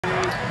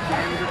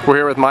We're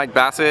here with Mike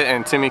Bassette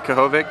and Timmy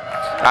Kahovec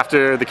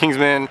after the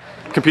Kingsmen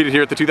competed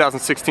here at the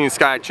 2016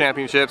 SCIAC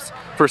Championships.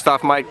 First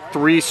off, Mike,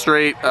 3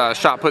 straight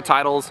shot put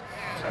titles.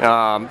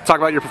 Talk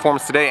about your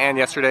performance today and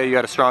yesterday. You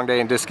had a strong day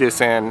in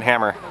discus and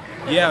hammer.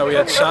 Yeah, we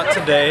had shot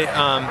today.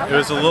 It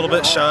was a little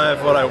bit shy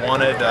of what I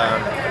wanted.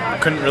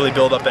 Couldn't really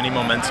build up any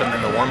momentum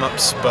in the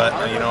warm-ups,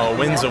 but you know, a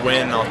win's a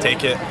win. I'll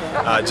take it.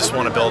 Just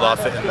want to build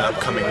off it in the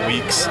upcoming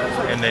weeks.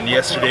 And then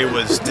yesterday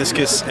was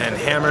discus and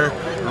hammer,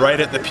 right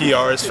at the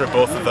PRs for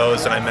both of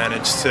those, and I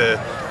managed to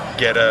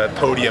get a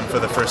podium for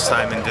the first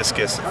time in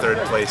discus,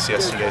 3rd place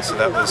yesterday. So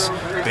that was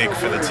big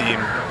for the team.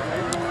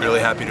 Really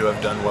happy to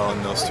have done well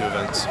in those 2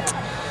 events.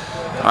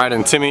 All right,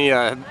 and Timmy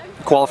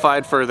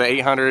qualified for the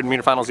 800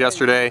 meter finals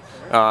yesterday,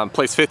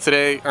 placed 5th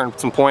today, earned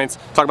some points.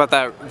 Talk about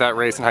that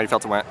race and how you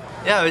felt it went.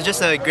 Yeah, it was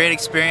just a great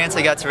experience.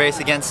 I got to race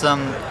against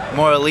some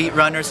more elite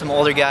runners, some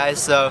older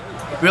guys, so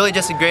really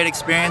just a great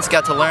experience.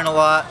 Got to learn a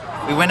lot.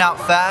 We went out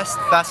fast,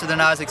 faster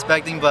than I was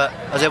expecting, but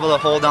I was able to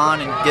hold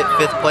on and get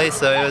 5th place,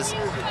 so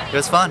it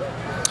was fun.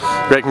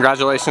 Great,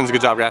 congratulations,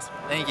 good job guys.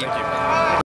 Thank you.